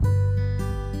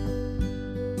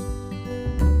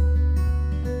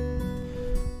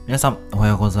皆さんおは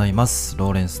ようございます。ロ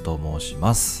ーレンスと申し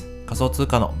ます。仮想通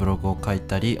貨のブログを書い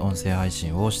たり音声配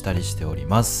信をしたりしており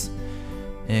ます。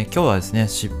今日はですね、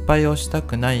失敗をした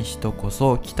くない人こ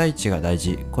そ期待値が大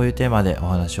事、こういうテーマでお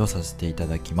話をさせていた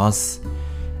だきます。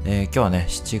今日はね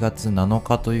7月7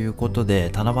日ということ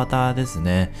で七夕です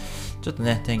ね。ちょっと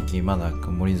ね天気まだ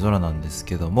曇り空なんです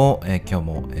けども、今日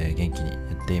も、元気にや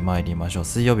ってまいりましょう。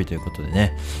水曜日ということで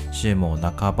ね、週も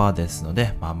半ばですの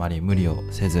で、あまり無理を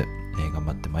せず、頑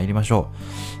張ってまいりましょ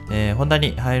う。本題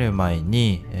に入る前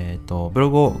に、ブ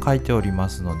ログを書いておりま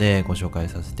すのでご紹介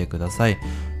させてください。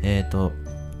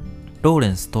ローレ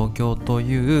ンス東京と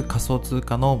いう仮想通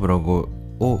貨のブログ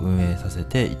を運営させ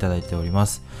ていただいておりま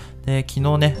す。で、昨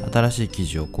日ね、新しい記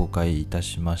事を公開いた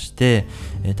しまして、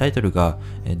タイトルが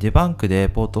デバンクで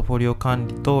ポートフォリオ管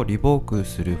理とリボーク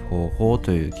する方法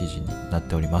という記事になっ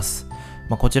ております。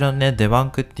こちらのね、デバ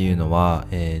ンクっていうのは、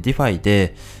DeFi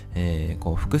で、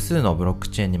複数のブロック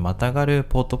チェーンにまたがる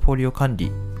ポートフォリオ管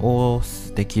理を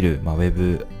できる、ウェ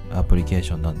ブアプリケー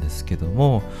ションなんですけど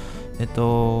も、リ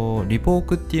ボー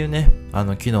クっていうね、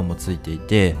機能もついてい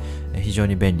て、非常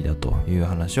に便利だという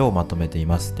話をまとめてい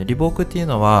ます。で、リボークっていう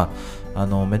のは、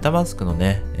メタマスクの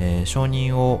ね、承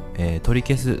認を、取り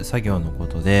消す作業のこ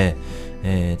とで、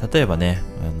例えばね、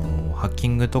ハッキ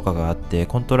ングとかがあって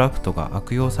コントラクトが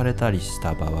悪用されたりし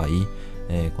た場合、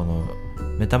この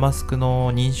メタマスク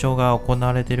の認証が行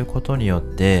われていることによっ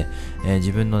て、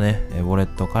自分のねウォレッ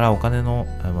トからお金の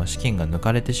資金が抜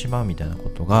かれてしまうみたいなこ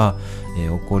とが、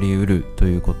起こりうると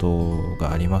いうこと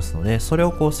がありますので、それ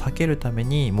を避けるため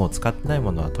にもう使ってない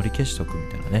ものは取り消しておくみ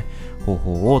たいなね方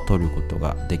法を取ること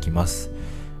ができます。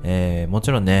も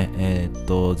ちろんね、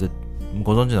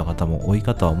ご存知の方も多い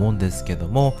かとは思うんですけど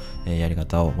も、やり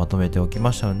方をまとめておき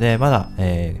ましたので、まだ、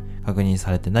確認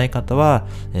されてない方は、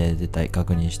絶対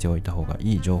確認しておいた方が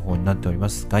いい情報になっておりま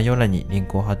す。概要欄にリン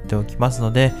クを貼っておきます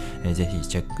ので、ぜひ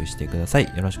チェックしてください。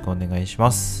よろしくお願いし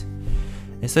ます。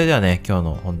それではね、今日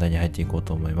の本題に入っていこう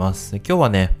と思います。今日は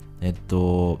ね、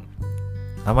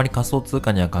あまり仮想通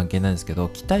貨には関係ないんですけど、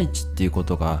期待値っていうこ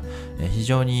とが非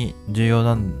常に重要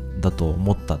なんだと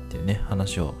思ったっていうね、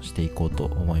話をしていこうと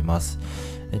思います。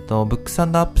ブックス&ア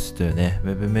ップスというね、ウ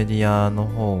ェブメディアの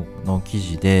方の記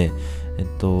事で、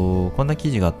こんな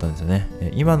記事があったんですよね。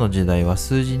今の時代は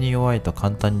数字に弱いと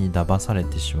簡単に騙され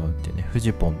てしまうっていうね、フ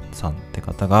ジポンさんって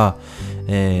方が、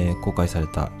公開され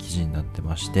た記事になって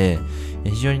まして、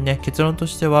非常にね、結論と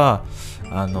しては、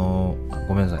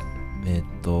ごめんなさい。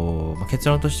結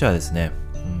論としてはですね、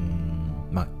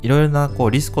いろいろな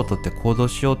リスクを取って行動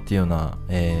しようっていうような、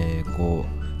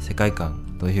世界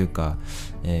観というか、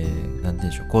なんて言うん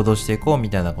でしょう、行動していこうみ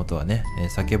たいなことはね、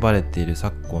叫ばれている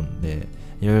昨今で、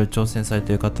いろいろ挑戦され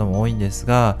ている方も多いんです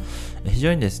が、非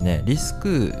常にですね、リス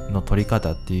クの取り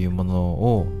方っていうもの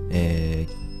を、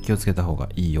気をつけた方が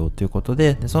いいよということ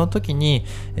で、その時に、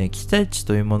期待値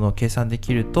というものを計算で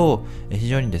きると、非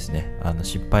常にですね、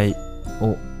失敗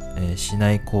をし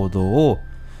ない行動を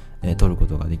取るこ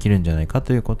とができるんじゃないか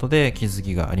ということで気づ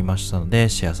きがありましたので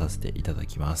シェアさせていただ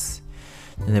きます。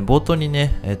でね、冒頭に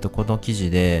ね、この記事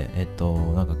で、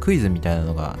なんかクイズみたいな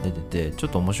のが出ててちょ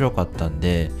っと面白かったん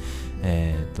で、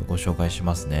ご紹介し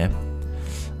ますね。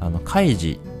カイ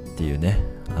ジっていうね、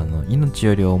命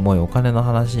より重いお金の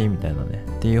話みたいなね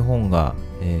っていう本が、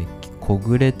小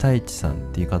暮太一さんっ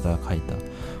ていう方が書いた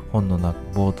本の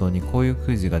冒頭にこういう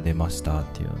クイズが出ましたっ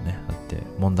ていうのねあって、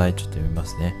問題ちょっと読みま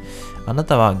すね。あな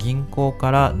たは銀行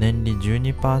から年利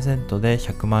 12% で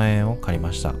100万円を借り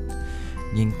ました。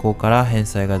銀行から返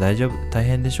済が大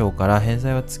変でしょうから返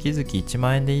済は月々1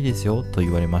万円でいいですよと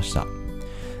言われました。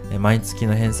毎月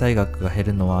の返済額が減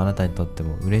るのはあなたにとって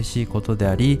も嬉しいことで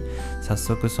あり、早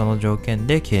速その条件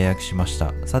で契約しまし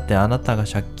た。さてあなたが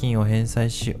借金を返済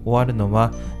し終わるの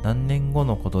は何年後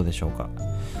のことでしょうか。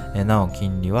なお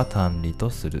金利は単利と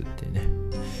するっていうね。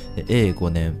A5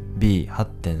 年、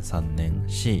B8.3 年、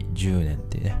C10 年っ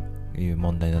ていうね、いう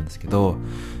問題なんですけど、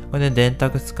これね、電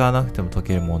卓使わなくても解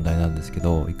ける問題なんですけ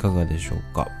ど、いかがでしょ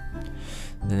うか。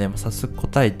でね、早速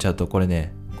答え言っちゃうと、これ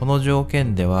ね、この条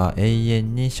件では永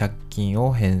遠に借金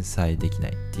を返済できな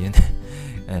いっていう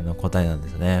ね答えなんで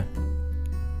すね。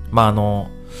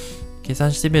計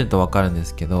算してみると分かるんで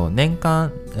すけど、年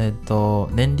間、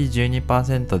年利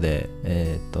 12% で、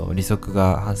利息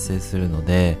が発生するの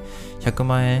で、100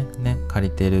万円ね、借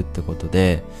りてるってこと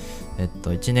で、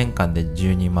1年間で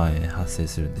12万円発生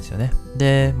するんですよね。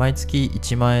で、毎月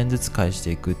1万円ずつ返し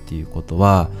ていくっていうこと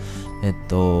は、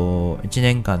1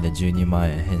年間で12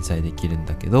万円返済できるん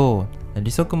だけど、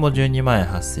利息も12万円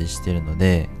発生してるの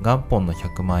で、元本の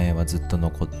100万円はずっと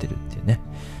残ってるっていうね。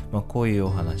こういうお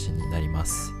話になりま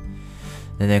す。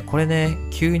でね、これね、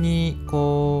急に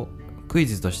クイ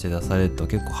ズとして出されると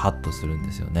結構ハッとするん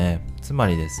ですよね。つま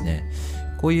りですね、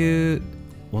こういう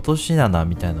落とし穴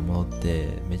みたいなものって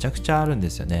めちゃくちゃあるんで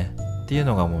すよね。っていう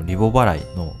のがもうリボ払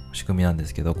いの仕組みなんで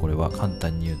すけど、これは簡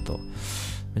単に言うと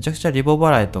めちゃくちゃリボ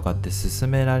払いとかって勧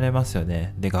められますよ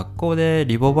ね。で、学校で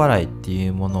リボ払いってい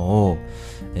うものを、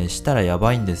したらや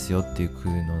ばいんですよっていう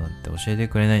のなんて教えて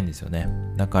くれないんですよね。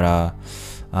だから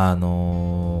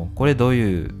これどう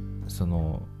いう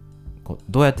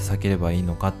どうやって避ければいい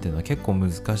のかっていうのは結構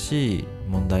難しい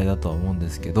問題だとは思うんで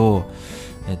すけど、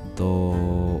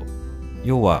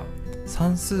要は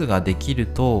算数ができる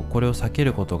とこれを避け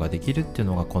ることができるっていう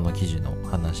のがこの記事の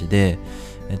話で、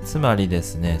つまりで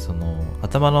すね、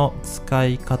頭の使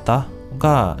い方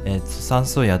が、算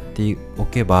数をやってお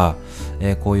けば、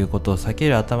こういうことを避け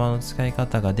る頭の使い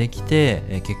方ができ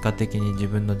て、結果的に自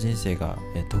分の人生が、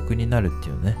得になるって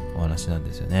いうねお話なん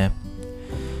ですよね。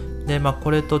で、こ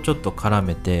れとちょっと絡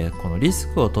めて、このリ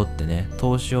スクを取ってね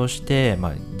投資をして、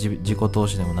自己投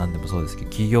資でも何でもそうですけど、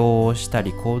起業をした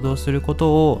り行動するこ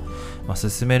とを、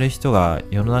進める人が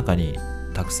世の中に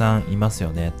たくさんいます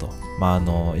よねと、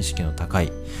意識の高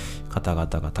い方々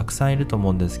がたくさんいると思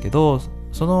うんですけど、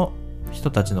その人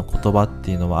たちの言葉っ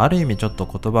ていうのはある意味ちょっと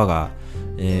言葉が、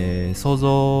想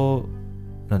像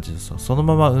なんていうの、その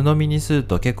まま鵜呑みにする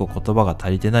と結構言葉が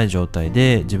足りてない状態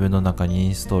で自分の中にイ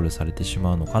ンストールされてし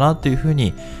まうのかなというふう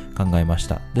に考えまし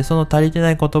た。で、その足りて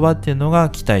ない言葉っていうのが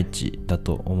期待値だ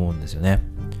と思うんですよね。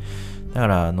だか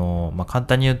ら簡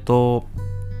単に言うと、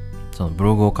ブ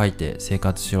ログを書いて生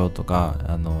活しろとか、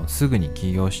すぐに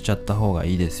起業しちゃった方が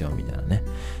いいですよみたいなね、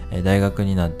大学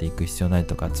になんて行く必要ない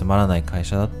とか、つまらない会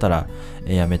社だったら、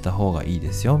辞めた方がいい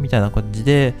ですよみたいな感じ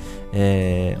で、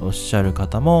おっしゃる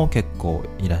方も結構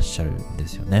いらっしゃるんで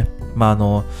すよね。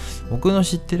僕の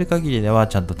知ってる限りでは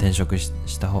ちゃんと転職し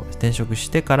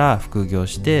てから副業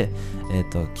して、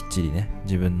きっちりね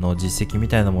自分の実績み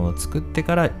たいなものを作って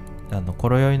から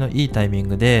頃合いのいいタイミン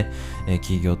グで、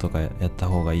起業とかやった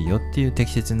方がいいよっていう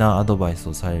適切なアドバイス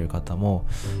をされる方も、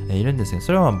いるんですけど、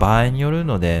それは場合による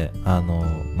ので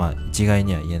一概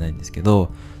には言えないんですけ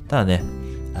ど、ただね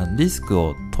リスク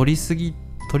を取りすぎ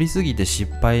て失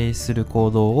敗する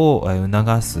行動を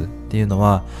促すっていうの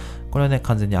は、これはね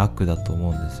完全に悪だと思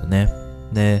うんですよね。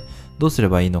で、どうすれ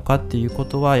ばいいのかっていうこ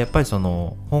とは、やっぱり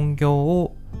本業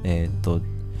を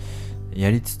や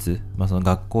りつつ、その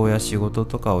学校や仕事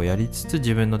とかをやりつつ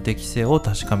自分の適性を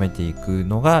確かめていく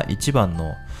のが一番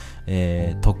の、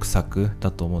得策だ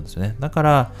と思うんですよね。だか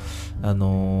ら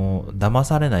騙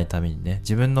されないためにね、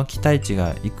自分の期待値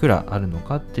がいくらあるの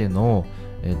かっていうのを、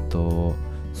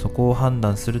そこを判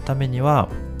断するためには、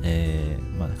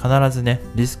必ずね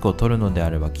リスクを取るのであ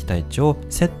れば期待値を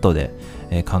セットで、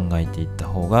考えていった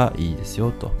方がいいです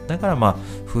よと。だから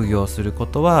副業するこ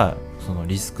とはその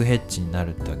リスクヘッジにな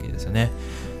るってわけですよね。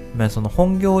その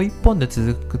本業を一本で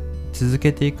続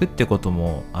けていくってこと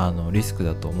もリスク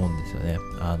だと思うんですよね。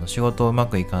仕事うま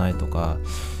くいかないとか、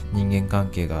人間関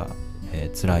係が、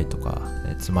辛いとか、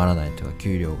つまらないとか、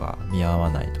給料が見合わ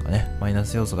ないとかね、マイナ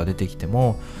ス要素が出てきて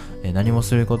も、何も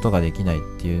することができないっ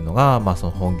ていうのが、そ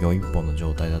の本業一本の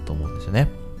状態だと思うんですよね。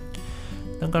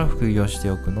だから副業して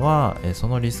おくのは、そ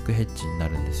のリスクヘッジにな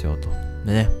るんですよと。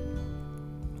でね、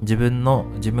自分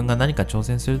が何か挑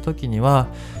戦するときには、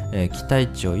期待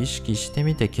値を意識して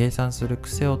みて計算する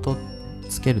癖を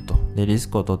つけると。で、リス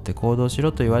クを取って行動し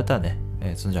ろと言われたらね、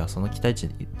じゃあその期待値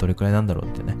どれくらいなんだろうっ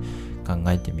てね、考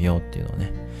えてみようっていうのを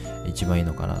ね、一番いい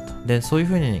のかなと。で、そういう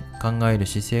ふうに考える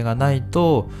姿勢がない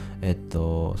と、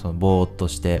そのぼーっと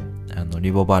して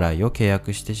リボ払いを契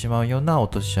約してしまうような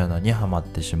落とし穴にはまっ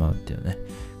てしまうっていうね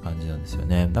感じなんですよ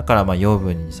ね。だから養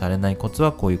分にされないコツ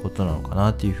はこういうことなのかな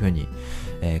っていうふうに、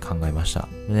考えました。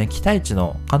でね、期待値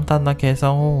の簡単な計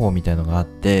算方法みたいのがあっ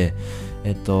て、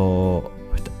ちょ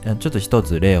っと一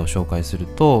つ例を紹介する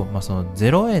と、その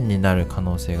0円になる可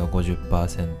能性が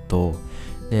 50%、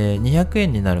で200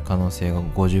円になる可能性が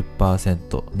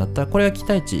 50% だったら、これは期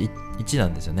待値1な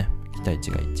んですよね。期待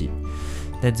値が1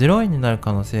で、0円になる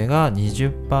可能性が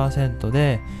 20%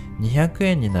 で200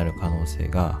円になる可能性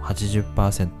が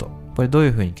 80%。 これどうい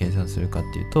うふうに計算するかっ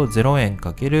ていうと、0円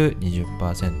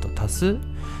 ×20% 足す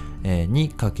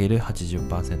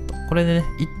 2×80%、 これでね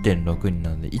 1.6 にな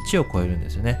るので1を超えるんで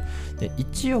すよね。で、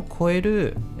1を超え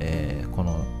る、こ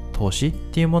の投資っ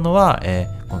ていうものは、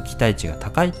この期待値が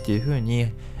高いっていうふう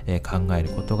に、考える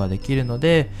ことができるの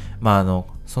で、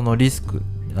そのリスク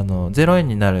0円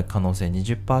になる可能性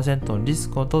 20% のリス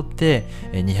クを取って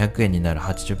200円になる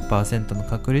 80% の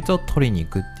確率を取りに行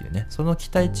くっていうね、その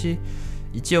期待値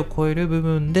1を超える部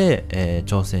分で、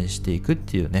挑戦していくっ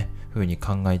ていうね風に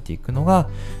考えていくのが、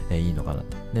いいのかな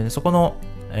と。で、そこの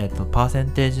パーセン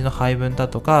テージの配分だ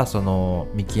とか、その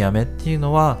見極めっていう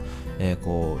のは、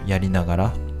こうやりなが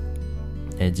ら、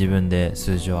自分で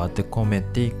数字を当て込め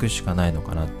ていくしかないの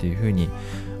かなっていうふうに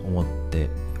思って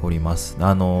おります。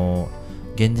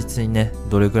現実にね、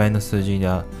どれくらいの数字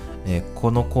が、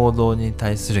この行動に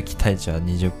対する期待値は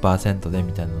 20% で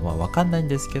みたいなのは分かんないん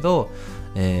ですけど、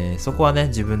そこはね、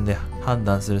自分で判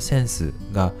断するセンス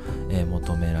が、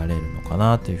求められるのか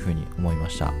なというふうに思いま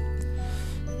した。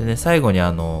でね、最後に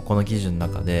この記事の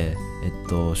中で、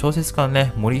小説家の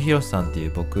ね、森博さんってい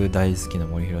う僕大好きな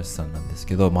森博さんなんです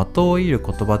けど、的を射る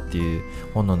言葉っていう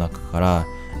本の中から、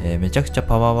めちゃくちゃ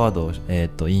パワーワード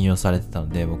を、引用されてたの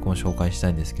で僕も紹介した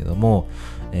いんですけども、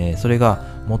それが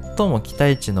最も期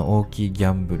待値の大きいギ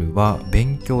ャンブルは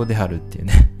勉強であるっていう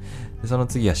ねでその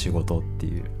次は仕事って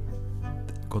いう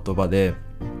言葉で、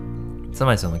つ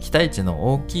まりその期待値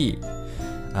の大きい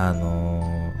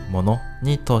もの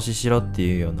に投資しろって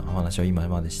いうようなお話を今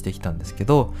までしてきたんですけ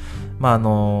ど、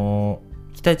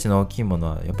期待値の大きいもの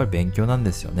はやっぱり勉強なん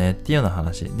ですよねっていうような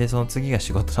話で、その次が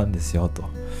仕事なんですよと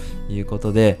いうこ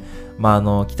とで、期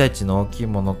待値の大きい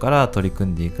ものから取り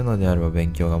組んでいくのであれば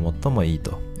勉強が最もいい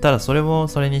と。ただそれも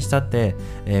それにしたって、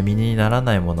身になら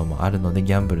ないものもあるので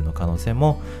ギャンブルの可能性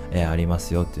も、ありま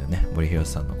すよっていうね、森博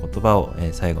さんの言葉を、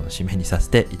最後の締めにさ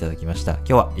せていただきました。今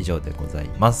日は以上でござい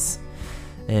ます。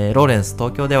ローレンス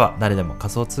東京では誰でも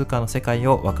仮想通貨の世界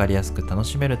を分かりやすく楽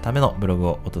しめるためのブログ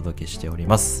をお届けしており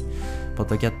ます。ポッ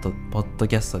ドキ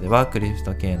ャストではクリプ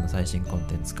ト系の最新コン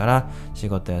テンツから仕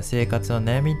事や生活の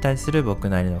悩みに対する僕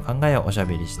なりの考えをおしゃ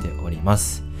べりしておりま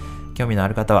す。興味のあ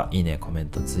る方はいいね、コメン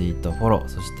ト、ツイート、フォロー、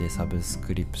そしてサブス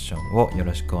クリプションをよ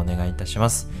ろしくお願いいたしま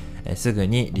す。すぐ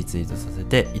にリツイートさせ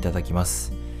ていただきま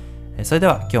す。それで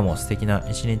は今日も素敵な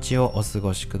一日をお過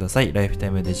ごしください。ライフタ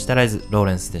イムデジタライズロー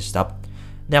レンスでした。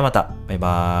ではまた、バイ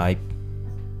バーイ。